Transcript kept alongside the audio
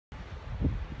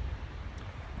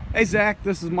Hey Zach,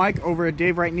 this is Mike over at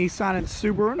Dave Wright Nissan and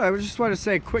Subaru. And I just want to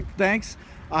say a quick thanks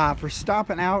for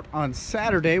stopping out on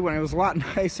Saturday when it was a lot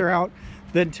nicer out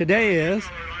than today is,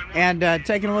 and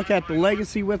taking a look at the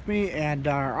Legacy with me and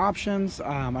our options.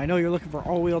 I know you're looking for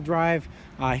all-wheel drive.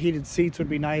 Heated seats would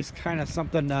be nice, kind of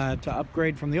something to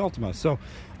upgrade from the Altima. So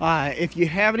if you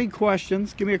have any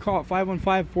questions, give me a call at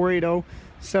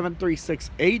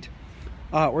 515-480-7368.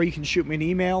 Or you can shoot me an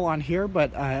email on here.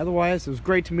 But otherwise, it was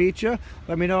great to meet you.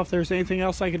 Let me know if there's anything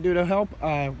else I can do to help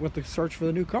with the search for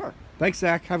the new car. Thanks,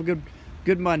 Zach. Have a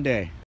good Monday.